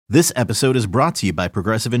This episode is brought to you by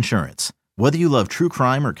Progressive Insurance. Whether you love true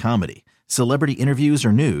crime or comedy, celebrity interviews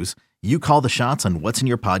or news, you call the shots on what's in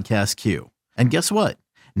your podcast queue. And guess what?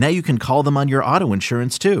 Now you can call them on your auto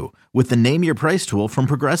insurance too with the Name Your Price tool from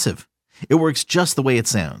Progressive. It works just the way it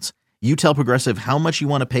sounds. You tell Progressive how much you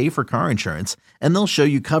want to pay for car insurance, and they'll show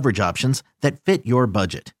you coverage options that fit your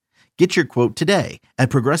budget. Get your quote today at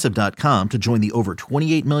Progressive.com to join the over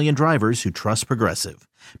 28 million drivers who trust Progressive.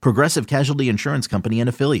 Progressive Casualty Insurance Company and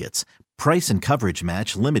Affiliates. Price and coverage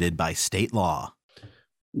match limited by state law.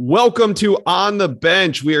 Welcome to On the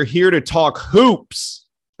Bench. We are here to talk hoops.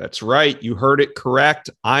 That's right. You heard it correct.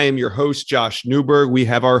 I am your host, Josh Newberg. We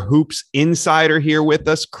have our hoops insider here with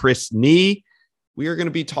us, Chris Nee. We are going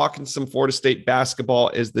to be talking some Florida State basketball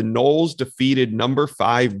as the Noles defeated number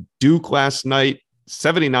 5 Duke last night,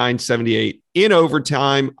 79-78 in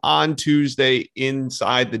overtime on Tuesday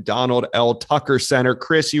inside the Donald L. Tucker Center.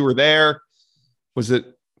 Chris, you were there. Was it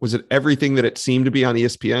everything that it seemed to be on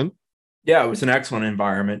ESPN? Yeah, it was an excellent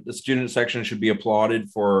environment. The student section should be applauded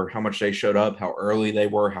for how much they showed up, how early they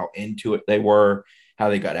were, how into it they were, how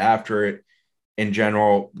they got after it. In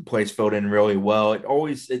general, the place filled in really well.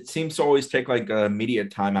 It seems to always take like a media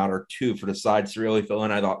timeout or two for the sides to really fill in.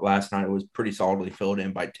 I thought last night it was pretty solidly filled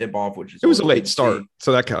in by tip-off, which is it was a late start,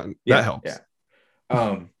 so that helps.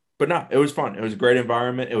 Yeah. But no, it was fun. It was a great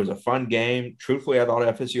environment. It was a fun game. Truthfully, I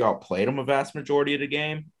thought FSU outplayed them a vast majority of the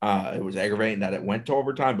game. It was aggravating that it went to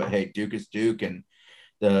overtime, but hey, Duke is Duke, and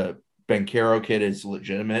the Banchero kid is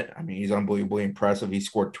legitimate. I mean, he's unbelievably impressive. He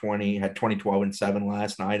scored 20, had 20, 12, and 7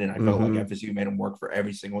 last night, and I felt like FSU made him work for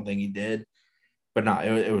every single thing he did. But no,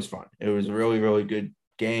 it was fun. It was a really, really good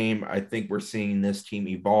game. I think we're seeing this team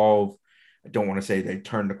evolve. I don't want to say they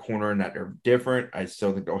turned the corner and that they're different. I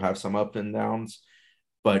still think they'll have some ups and downs,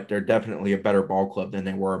 but they're definitely a better ball club than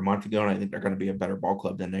they were a month ago, and I think they're going to be a better ball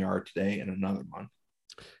club than they are today in another month.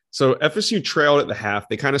 So FSU trailed at the half.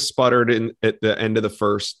 They kind of sputtered at the end of the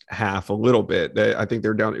first half a little bit. I think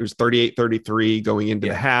they're down. It was 38-33 going into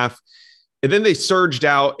the half. And then they surged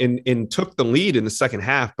out and took the lead in the second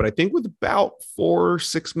half. But I think with about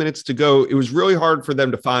 4-6 minutes to go, it was really hard for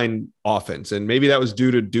them to find offense. And maybe that was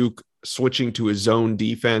due to Duke switching to a zone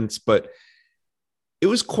defense. But it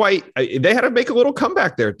was they had to make a little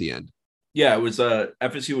comeback there at the end. Yeah, it was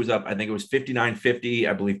FSU was up. I think it was 59-50.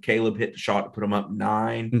 I believe Caleb hit the shot to put them up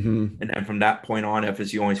 9. And then from that point on,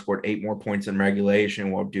 FSU only scored 8 more points in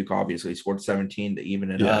regulation, while Duke obviously scored 17 to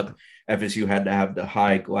even it up. FSU had to have the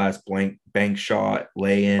high glass bank shot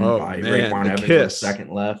lay in by Raekwon Evans with second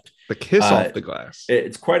left. The kiss off the glass.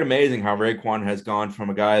 It's quite amazing how Raekwon has gone from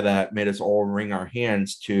a guy that made us all wring our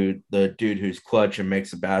hands to the dude who's clutch and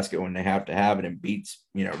makes a basket when they have to have it and beats,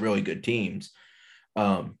 really good teams.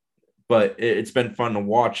 But it's been fun to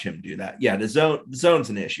watch him do that. Yeah, the zone's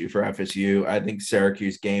an issue for FSU. I think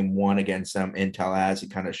Syracuse game 1 against them in Tallahassee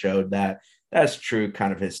kind of showed that. That's true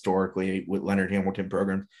kind of historically with Leonard Hamilton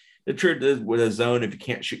programs. The truth is with a zone, if you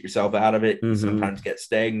can't shoot yourself out of it, you sometimes get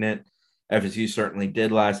stagnant. FSU certainly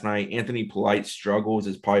did last night. Anthony Polite's struggles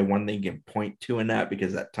is probably one thing you can point to in that,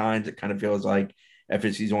 because at times it kind of feels like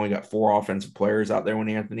FSU's only got 4 offensive players out there when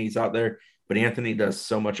Anthony's out there. But Anthony does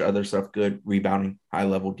so much other stuff good, rebounding,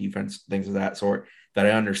 high-level defense, things of that sort, that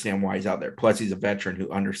I understand why he's out there. Plus, he's a veteran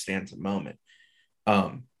who understands the moment.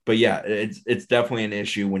 But, yeah, it's definitely an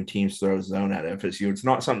issue when teams throw zone at FSU. It's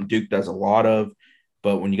not something Duke does a lot of,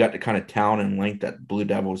 but when you got the kind of talent and length that Blue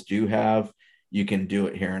Devils do have, you can do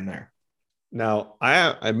it here and there. Now,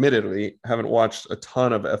 I admittedly haven't watched a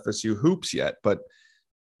ton of FSU hoops yet, but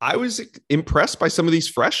I was impressed by some of these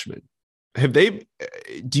freshmen.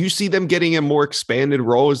 Do you see them getting a more expanded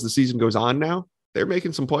role as the season goes on now? They're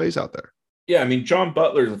making some plays out there. Yeah, I mean, John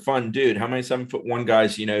Butler's a fun dude. How many 7'1"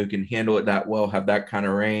 guys, who can handle it that well, have that kind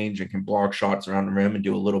of range and can block shots around the rim and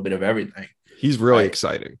do a little bit of everything? He's really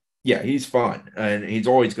exciting. Yeah, he's fun. And he's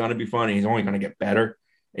always going to be fun. And he's only going to get better.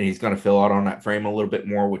 And he's going to fill out on that frame a little bit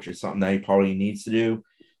more, which is something that he probably needs to do.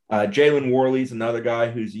 Jalen Worley's another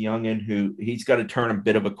guy who's a youngin' who he's got to turn a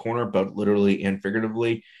bit of a corner, both literally and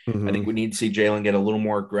figuratively. I think we need to see Jalen get a little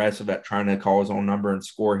more aggressive at trying to call his own number and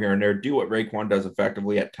score here and there. Do what Raekwon does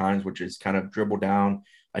effectively at times, which is kind of dribble down,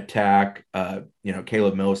 attack.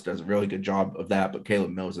 Caleb Mills does a really good job of that, but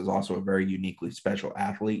Caleb Mills is also a very uniquely special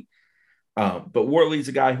athlete. But Worley's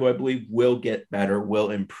a guy who I believe will get better,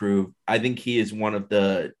 will improve. I think he is one of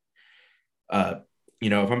the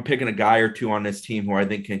if I'm picking a guy or two on this team who I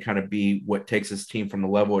think can kind of be what takes this team from the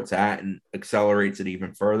level it's at and accelerates it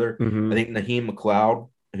even further, I think Naheem McLeod,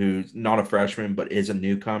 who's not a freshman but is a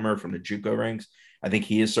newcomer from the JUCO ranks, I think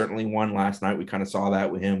he is certainly one. Last night we kind of saw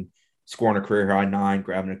that with him scoring a career high 9,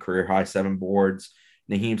 grabbing a career high 7 boards.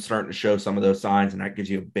 Naheem's starting to show some of those signs, and that gives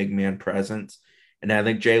you a big man presence. And I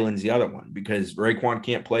think Jalen's the other one because Raekwon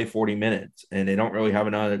can't play 40 minutes, and they don't really have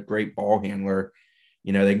another great ball handler.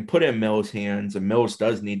 They can put it in Mills' hands, and Mills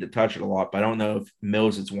does need to touch it a lot, but I don't know if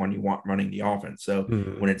Mills is one you want running the offense. So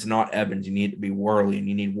when it's not Evans, you need to be Worley, and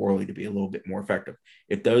you need Worley to be a little bit more effective.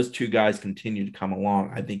 If those two guys continue to come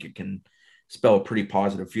along, I think it can spell a pretty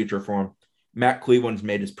positive future for him. Matt Cleveland's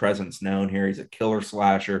made his presence known here. He's a killer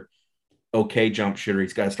slasher, okay jump shooter.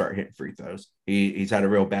 He's got to start hitting free throws. He's had a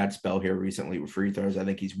real bad spell here recently with free throws. I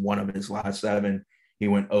think he's one of his last 7. He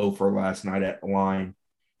went 0 for last night at the line.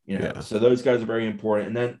 So those guys are very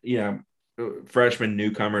important. And then, freshmen,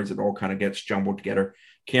 newcomers, it all kind of gets jumbled together.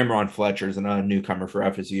 Cameron Fletcher is another newcomer for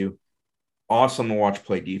FSU. Awesome to watch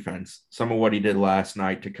play defense. Some of what he did last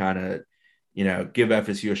night to kind of, give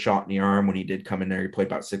FSU a shot in the arm when he did come in there. He played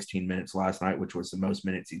about 16 minutes last night, which was the most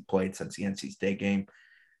minutes he's played since the NC State game.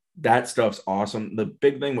 That stuff's awesome. The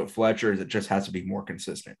big thing with Fletcher is it just has to be more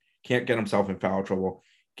consistent. Can't get himself in foul trouble.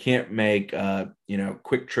 Can't make,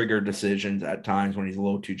 quick trigger decisions at times when he's a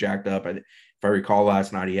little too jacked up. If I recall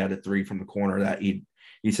last night, he had a 3 from the corner that he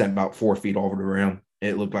sent about 4 feet over the rim.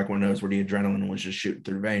 It looked like one of those where the adrenaline was just shooting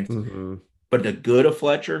through the veins. Mm-hmm. But the good of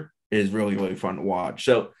Fletcher is really, really fun to watch.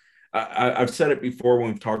 So I've said it before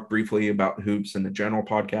when we've talked briefly about hoops in the general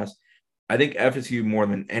podcast. I think FSU, more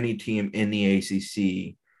than any team in the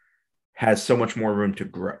ACC, has so much more room to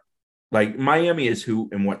grow. Like Miami is who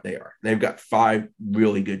and what they are. They've got 5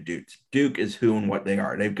 really good dudes. Duke is who and what they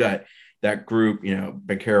are. They've got that group,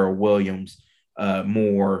 Bakero, Williams,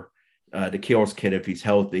 Moore, the Kills kid, if he's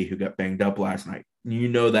healthy, who got banged up last night.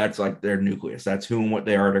 That's like their nucleus. That's who and what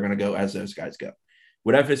they are. They're going to go as those guys go.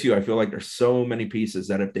 With FSU, I feel like there's so many pieces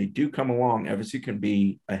that if they do come along, FSU can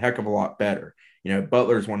be a heck of a lot better.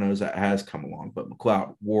 Butler's one of those that has come along, but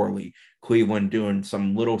McLeod, Worley, Cleveland doing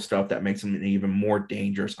some little stuff that makes him an even more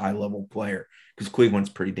dangerous high-level player because Cleveland's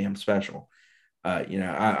pretty damn special.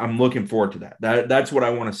 I'm looking forward to that. That's what I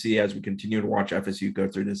want to see as we continue to watch FSU go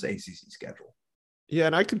through this ACC schedule. Yeah,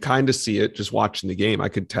 and I could kind of see it just watching the game. I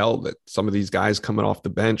could tell that some of these guys coming off the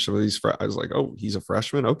bench, some of these, I was like, oh, he's a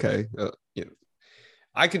freshman? Okay.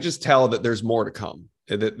 I could just tell that there's more to come,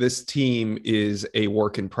 that this team is a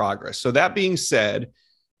work in progress. So that being said,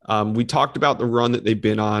 we talked about the run that they've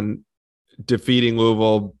been on, defeating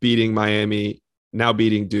Louisville, beating Miami, now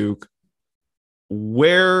beating Duke.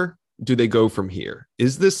 Where do they go from here?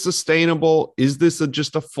 Is this sustainable? Is this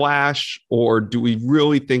just a flash? Or do we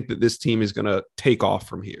really think that this team is going to take off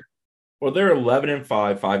from here? Well, they're 11-5,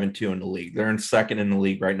 5-2 in the league. They're in second in the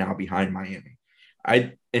league right now behind Miami.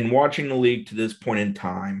 In watching the league to this point in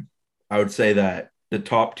time, I would say that the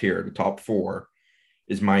top tier, the top 4,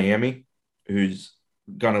 is Miami, who's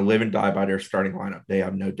going to live and die by their starting lineup. They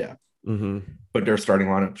have no depth. Mm-hmm. But their starting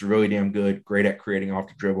lineup is really damn good, great at creating off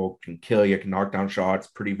the dribble, can kill you, can knock down shots,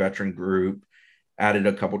 pretty veteran group, added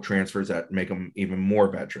a couple transfers that make them even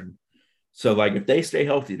more veteran. So, if they stay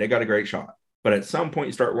healthy, they got a great shot. But at some point,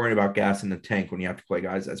 you start worrying about gas in the tank when you have to play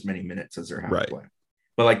guys as many minutes as they're having to play.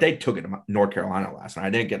 But they took it to North Carolina last night. I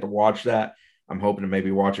didn't get to watch that. I'm hoping to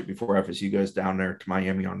maybe watch it before FSU goes down there to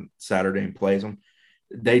Miami on Saturday and plays them.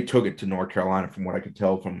 They took it to North Carolina from what I could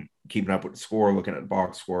tell from keeping up with the score, looking at the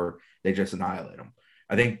box score. They just annihilate them.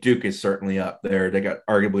 I think Duke is certainly up there. They got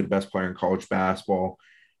arguably the best player in college basketball.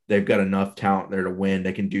 They've got enough talent there to win.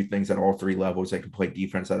 They can do things at all 3 levels. They can play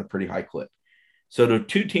defense at a pretty high clip. So the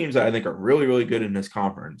 2 teams that I think are really, really good in this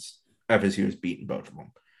conference, FSU has beaten both of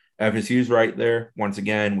them. FSU's right there. Once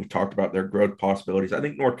again, we talked about their growth possibilities. I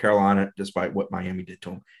think North Carolina, despite what Miami did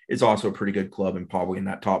to them, is also a pretty good club and probably in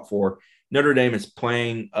that top 4. Notre Dame is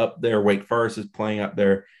playing up there. Wake Forest is playing up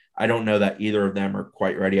there. I don't know that either of them are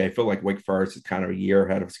quite ready. I feel like Wake Forest is kind of a year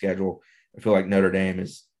ahead of schedule. I feel like Notre Dame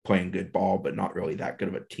is playing good ball, but not really that good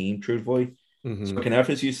of a team, truthfully. Mm-hmm. So can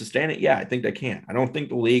FSU sustain it? Yeah, I think they can. I don't think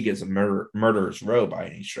the league is a murderer's row by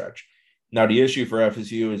any stretch. Now, the issue for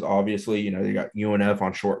FSU is obviously, they got UNF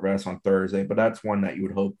on short rest on Thursday, but that's one that you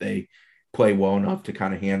would hope they play well enough to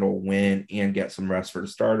kind of handle, win, and get some rest for the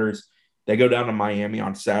starters. They go down to Miami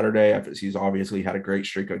on Saturday. FSU's obviously had a great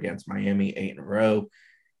streak against Miami, 8 in a row.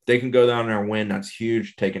 If they can go down there and win, that's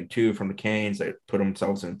huge. Taking 2 from the Canes, they put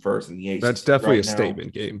themselves in first in the ACC. That's definitely a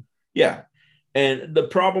statement game. Yeah. And the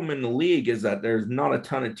problem in the league is that there's not a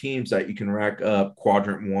ton of teams that you can rack up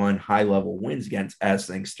quadrant 1 high-level wins against as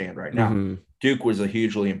things stand right now. Mm-hmm. Duke was a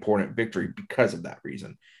hugely important victory because of that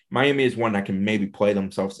reason. Miami is one that can maybe play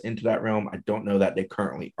themselves into that realm. I don't know that they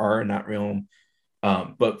currently are in that realm.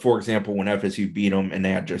 But, for example, when FSU beat them and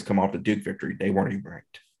they had just come off the Duke victory, they weren't even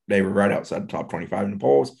ranked. They were right outside the top 25 in the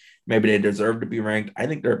polls. Maybe they deserve to be ranked. I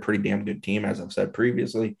think they're a pretty damn good team, as I've said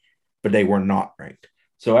previously, but they were not ranked.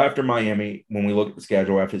 So after Miami, when we look at the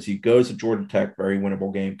schedule, FSU goes to Georgia Tech, very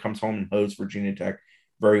winnable game, comes home and hosts Virginia Tech,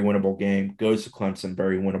 very winnable game, goes to Clemson,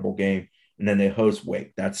 very winnable game, and then they host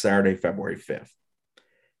Wake. That's Saturday, February 5th.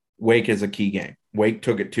 Wake is a key game. Wake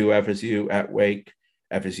took it to FSU at Wake.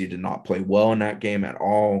 FSU did not play well in that game at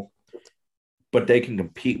all, but they can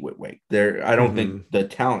compete with Wake. I don't think the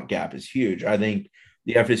talent gap is huge. I think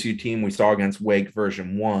the FSU team we saw against Wake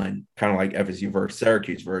version 1, kind of like FSU versus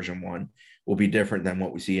Syracuse version 1, will be different than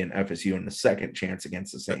what we see in FSU in the second chance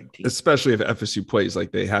against the same team. Especially if FSU plays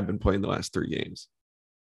like they have been playing the last 3 games.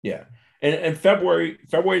 Yeah. And February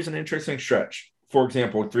is an interesting stretch. For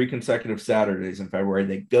example, 3 consecutive Saturdays in February,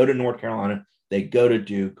 they go to North Carolina, they go to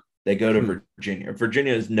Duke, they go to Virginia.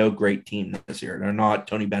 Virginia is no great team this year. They're not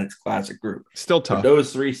Tony Bennett's classic group. Still tough. But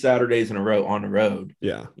those 3 Saturdays in a row on the road.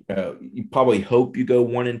 Yeah. You probably hope you go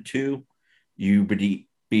 1-2. You would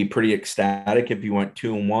be pretty ecstatic if you went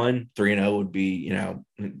 2-1. 3-0 would be,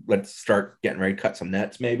 let's start getting ready to cut some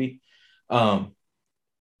nets maybe.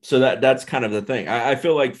 So that's kind of the thing. I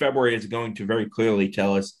feel like February is going to very clearly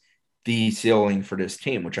tell us the ceiling for this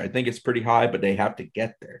team, which I think is pretty high, but they have to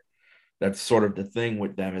get there. That's sort of the thing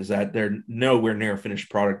with them, is that they're nowhere near a finished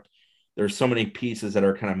product. There's so many pieces that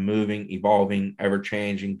are kind of moving, evolving,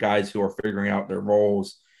 ever-changing, guys who are figuring out their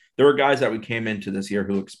roles. There were guys that we came into this year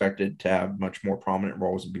who expected to have much more prominent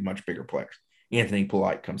roles and be much bigger players. Anthony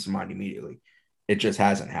Polite comes to mind immediately. It just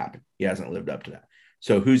hasn't happened. He hasn't lived up to that.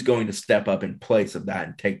 So who's going to step up in place of that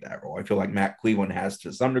and take that role? I feel like Matt Cleveland has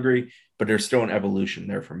to some degree, but there's still an evolution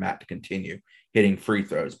there for Matt to continue hitting free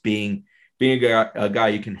throws, being a guy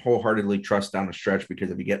you can wholeheartedly trust down the stretch, because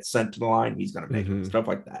if he gets sent to the line, he's going to make it, stuff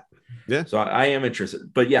like that. Yeah. So I am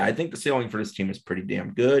interested. But yeah, I think the ceiling for this team is pretty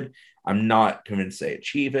damn good. I'm not convinced they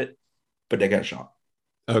achieve it, but they got a shot.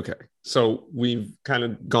 Okay. So we've kind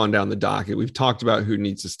of gone down the docket. We've talked about who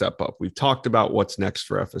needs to step up. We've talked about what's next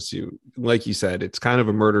for FSU. Like you said, it's kind of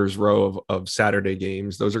a murderer's row of Saturday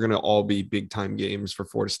games. Those are going to all be big time games for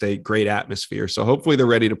Florida State. Great atmosphere. So hopefully they're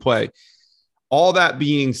ready to play. All that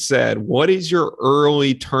being said, what is your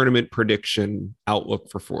early tournament prediction outlook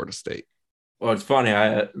for Florida State? Well, it's funny.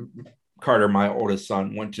 Carter, my oldest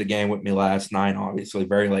son, went to the game with me last night, obviously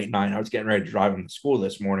very late night. I was getting ready to drive him to school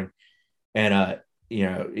this morning. And,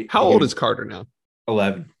 how old is Carter now?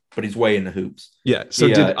 11, but he's way in the hoops. Yeah. So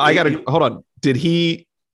hold on. Did he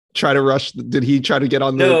try to rush? Did he try to get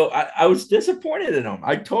on the? No, I was disappointed in him.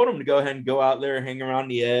 I told him to go ahead and go out there, hang around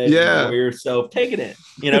the edge, enjoy yourself, take it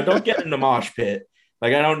in. Don't get in the mosh pit.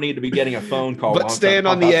 Like, I don't need to be getting a phone call. But stand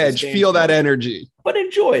on the edge, feel that energy. But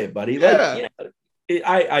enjoy it, buddy. Yeah.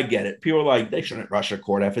 I get it. People are like, they shouldn't rush a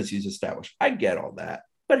court. FSU's established. I get all that.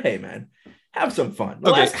 But hey, man, have some fun. The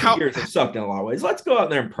last 2 years have sucked in a lot of ways. Let's go out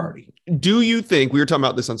there and party. Do you think, we were talking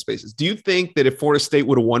about this on Spaces, do you think that if Florida State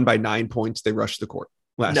would have won by 9 points, they rushed the court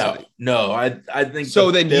last night? No, I think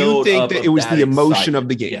so. Then you think that it was the emotion of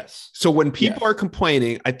the game. Yes. So when people are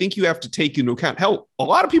complaining, I think you have to take into account, hell, a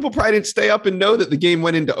lot of people probably didn't stay up and know that the game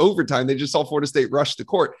went into overtime. They just saw Florida State rush the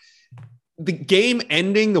court. The game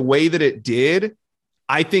ending the way that it did,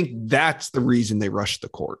 I think that's the reason they rushed the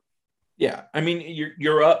court. Yeah, I mean,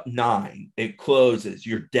 you're up 9. It closes.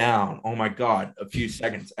 You're down. Oh, my God. A few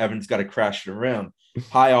seconds. Evans got to crash the rim.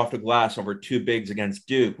 High off the glass over 2 bigs against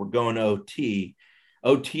Duke. We're going to OT.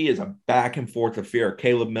 OT is a back and forth affair.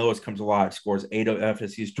 Caleb Millis comes alive, scores 8 of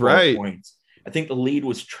FSU's 12 points. I think the lead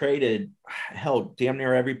was traded, damn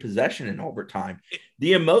near every possession in overtime.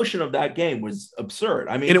 The emotion of that game was absurd.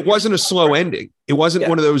 I mean, and it wasn't a slow ending. It wasn't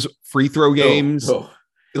one of those free throw games.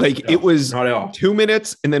 It was 2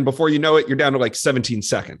 minutes, and then before you know it, you're down to like 17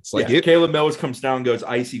 seconds. Caleb Mills comes down, goes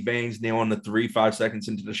icy veins, nailing the 3, 5 seconds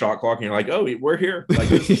into the shot clock, and you're like, oh, we're here. Like,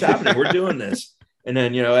 this is happening. We're doing this. And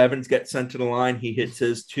then, Evans gets sent to the line. He hits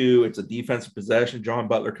his 2. It's a defensive possession. John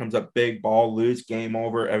Butler comes up big, ball loose, game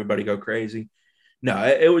over. Everybody go crazy. No,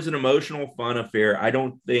 it was an emotional, fun affair. I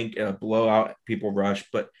don't think a blowout, people rush,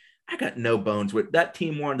 but I got no bones with that.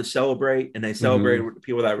 Team wanted to celebrate, and they celebrated with the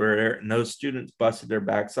people that were there, and those students busted their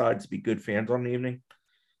backsides to be good fans on the evening.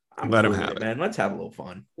 Let them have it, man. Let's have a little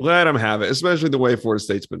fun. Let them have it, especially the way Florida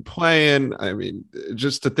State's been playing. I mean,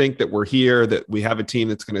 just to think that we're here, that we have a team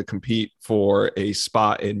that's going to compete for a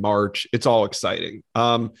spot in March. It's all exciting.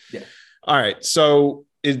 All right. So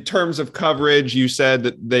in terms of coverage, you said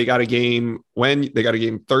that they got a game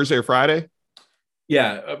Thursday or Friday?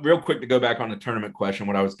 Yeah, real quick to go back on the tournament question,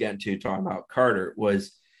 what I was getting to talking about Carter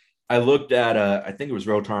was I looked at, I think it was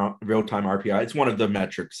real-time RPI. It's one of the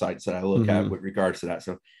metric sites that I look at with regards to that.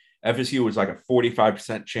 So FSU was like a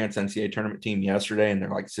 45% chance NCAA tournament team yesterday, and they're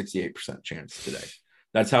like 68% chance today.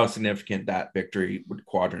 That's how significant that victory with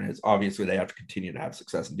Quadrant is. Obviously, they have to continue to have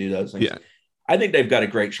success and do those things. Yeah. I think they've got a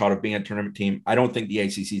great shot of being a tournament team. I don't think the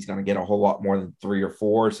ACC is going to get a whole lot more than 3 or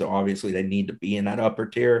 4. So obviously they need to be in that upper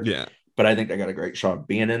tier. Yeah. But I think they got a great shot of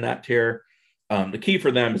being in that tier. The key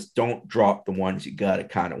for them is don't drop the ones you got to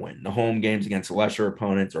kind of win. The home games against lesser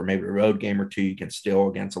opponents, or maybe a road game or two you can still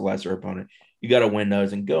against a lesser opponent. You got to win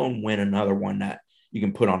those and go and win another one that you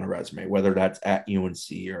can put on the resume, whether that's at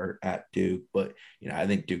UNC or at Duke. But, I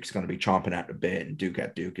think Duke's going to be chomping at the bit, and Duke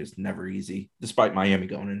at Duke is never easy, despite Miami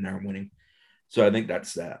going in there and winning. So I think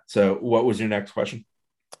that's that. So what was your next question?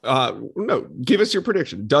 No, give us your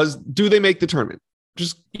prediction. Do they make the tournament?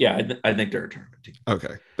 I think they're a tournament team.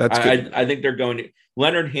 Okay, that's good. I think they're going to.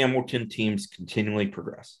 Leonard Hamilton teams continually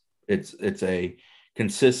progress. It's a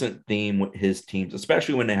consistent theme with his teams,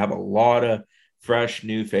 especially when they have a lot of fresh,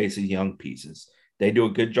 new faces, young pieces. They do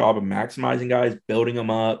a good job of maximizing guys, building them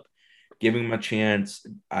up, giving them a chance.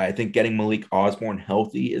 I think getting Malik Osborne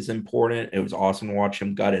healthy is important. It was awesome to watch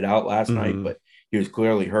him gut it out last night, but he was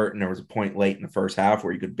clearly hurt, and there was a point late in the first half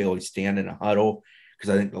where he could barely stand in a huddle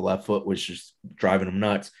because I think the left foot was just driving him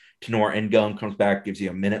nuts. Tenor Ngum comes back, gives you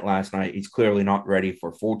a minute last night. He's clearly not ready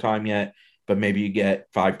for full time yet, but maybe you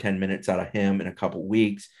get 5-10 minutes out of him in a couple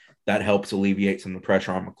weeks. That helps alleviate some of the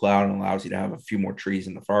pressure on McLeod and allows you to have a few more trees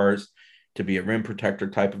in the forest to be a rim protector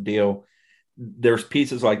type of deal. There's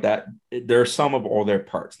pieces like that. There are some of all their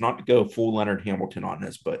parts, not to go full Leonard Hamilton on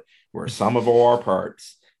this, but we're some of all our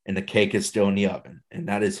parts and the cake is still in the oven. And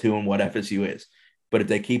that is who and what FSU is. But if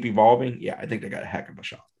they keep evolving, I think they got a heck of a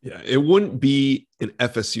shot. Yeah, it wouldn't be an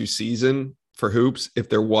FSU season for hoops if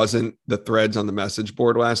there wasn't the threads on the message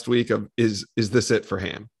board last week of is this it for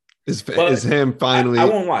Ham? Is Ham finally? I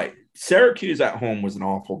won't lie. Syracuse at home was an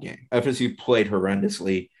awful game. FSU played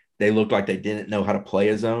horrendously. They looked like they didn't know how to play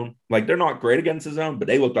a zone. Like, they're not great against a zone, but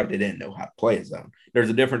they looked like they didn't know how to play a zone. There's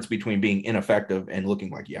a difference between being ineffective and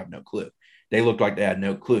looking like you have no clue. They looked like they had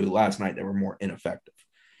no clue. Last night, they were more ineffective.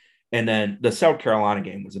 And then the South Carolina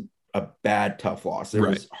game was a bad, tough loss. There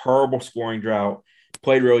was horrible scoring drought,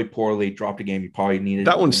 played really poorly, dropped a game you probably needed.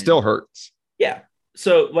 That one still hurts. Yeah.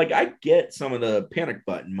 So, I get some of the panic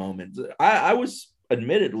button moments. I was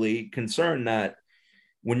admittedly concerned that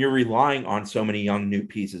when you're relying on so many young new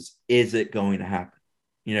pieces, is it going to happen?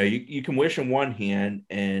 You can wish in one hand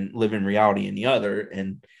and live in reality in the other.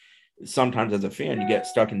 And sometimes as a fan, you get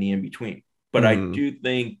stuck in the in-between. But I do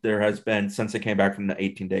think there has been, since they came back from the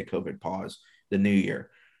 18-day COVID pause, the new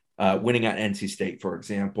year, winning at NC State, for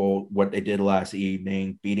example, what they did last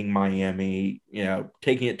evening, beating Miami,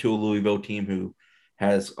 taking it to a Louisville team who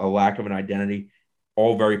has a lack of an identity,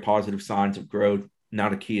 all very positive signs of growth. Now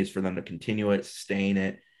the key is for them to continue it, sustain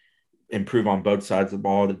it, improve on both sides of the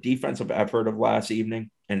ball. The defensive effort of last evening,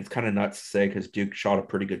 and it's kind of nuts to say because Duke shot a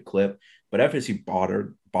pretty good clip, but FSU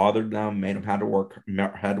bothered them, made them had to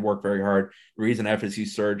work very hard. The reason FSU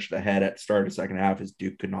surged ahead at the start of the second half is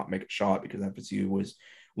Duke could not make a shot because FSU was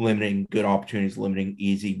limiting good opportunities, limiting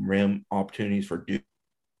easy rim opportunities for Duke.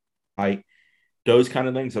 Those kind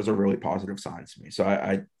of things, those are really positive signs to me. So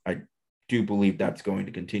I do believe that's going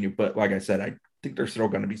to continue. But like I said, I think there's still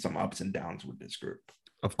going to be some ups and downs with this group.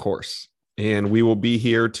 Of course. And we will be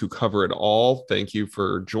here to cover it all. Thank you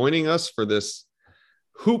for joining us for this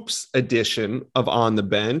Hoops edition of On the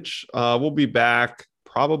Bench. We'll be back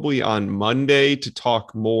probably on Monday to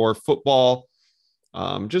talk more football.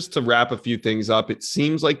 Just to wrap a few things up, it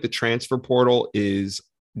seems like the transfer portal is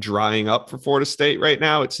drying up for Florida State right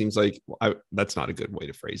now. It seems like that's not a good way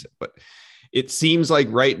to phrase it, but it seems like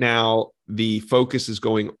right now the focus is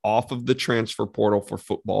going off of the transfer portal for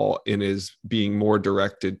football and is being more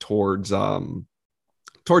directed towards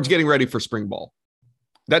getting ready for spring ball.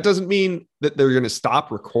 That doesn't mean that they're going to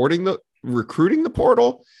stop recruiting the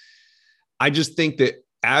portal. I just think that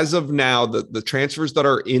as of now, the transfers that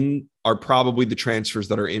are in are probably the transfers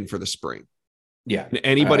that are in for the spring. Yeah. And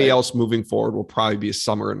anybody else moving forward will probably be a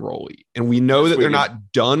summer enrollee. And we know that they're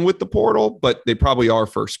not done with the portal, but they probably are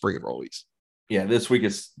for spring enrollees. Yeah, this week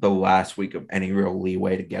is the last week of any real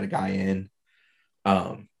leeway to get a guy in.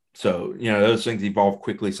 So, those things evolve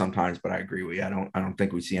quickly sometimes, but I agree with you. I don't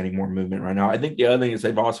think we see any more movement right now. I think the other thing is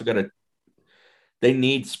they've also they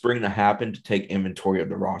need spring to happen to take inventory of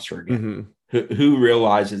the roster again. Mm-hmm. Who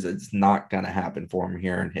realizes it's not going to happen for them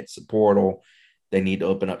here and hits the portal. They need to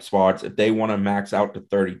open up spots. If they want to max out to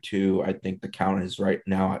 32, I think the count is right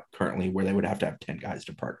now currently where they would have to have 10 guys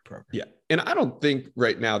depart the program. Yeah. And I don't think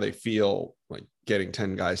right now they feel like getting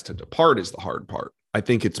 10 guys to depart is the hard part. I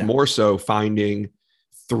think it's more so finding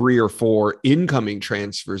 3 or 4 incoming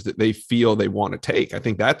transfers that they feel they want to take. I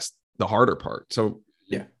think that's the harder part. So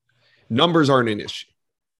numbers aren't an issue.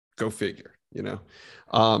 Go figure,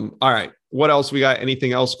 All right. What else we got?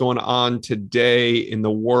 Anything else going on today in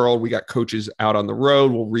the world? We got coaches out on the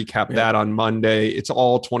road. We'll recap that on Monday. It's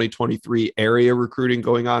all 2023 area recruiting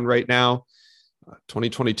going on right now.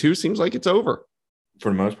 2022 seems like it's over. For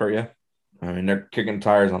the most part, yeah. I mean, they're kicking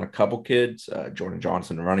tires on a couple kids. Jordan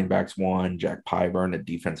Johnson, the running backs, one. Jack Pyburn, at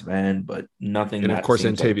defensive end, but nothing. And of course,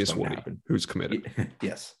 Antavius Woody, who's committed.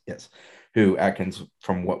 Yes. Who Atkins,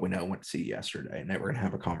 from what we know, went to see yesterday, and they were going to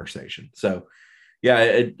have a conversation. So, yeah,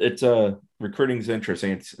 it's recruiting's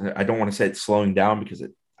interesting. I don't want to say it's slowing down because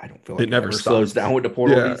I don't feel like it never slows down with the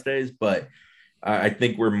portal these days, but I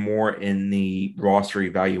think we're more in the roster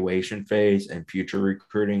evaluation phase and future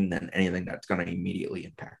recruiting than anything that's going to immediately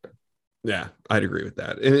impact them. Yeah, I'd agree with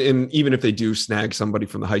that. And even if they do snag somebody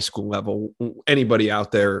from the high school level, anybody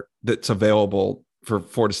out there that's available for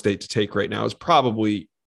Florida State to take right now is probably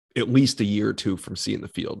at least a year or two from seeing the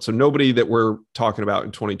field. So nobody that we're talking about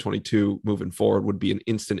in 2022 moving forward would be an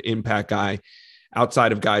instant impact guy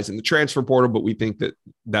outside of guys in the transfer portal, but we think that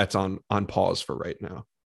that's on pause for right now.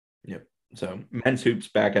 Yep. So men's hoops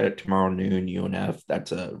back at it tomorrow noon, UNF.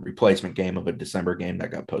 That's a replacement game of a December game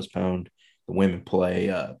that got postponed. The women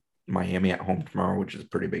play Miami at home tomorrow, which is a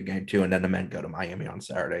pretty big game too. And then the men go to Miami on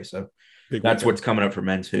Saturday. So that's what's coming up for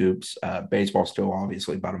men's hoops. Baseball still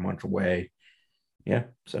obviously about a month away. Yeah.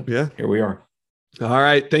 So here we are. All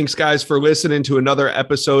right. Thanks, guys, for listening to another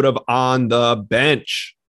episode of On the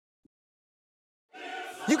Bench.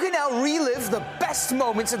 You can now relive the best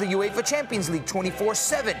moments of the UEFA Champions League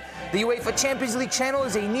 24/7. The UEFA Champions League channel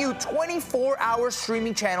is a new 24-hour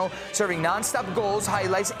streaming channel serving non-stop goals,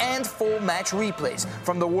 highlights, and full match replays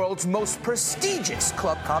from the world's most prestigious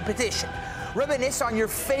club competition. Reminisce on your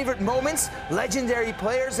favorite moments, legendary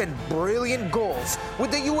players, and brilliant goals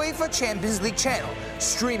with the UEFA Champions League channel,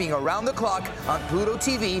 streaming around the clock on Pluto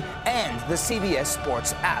TV and the CBS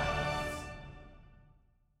Sports app.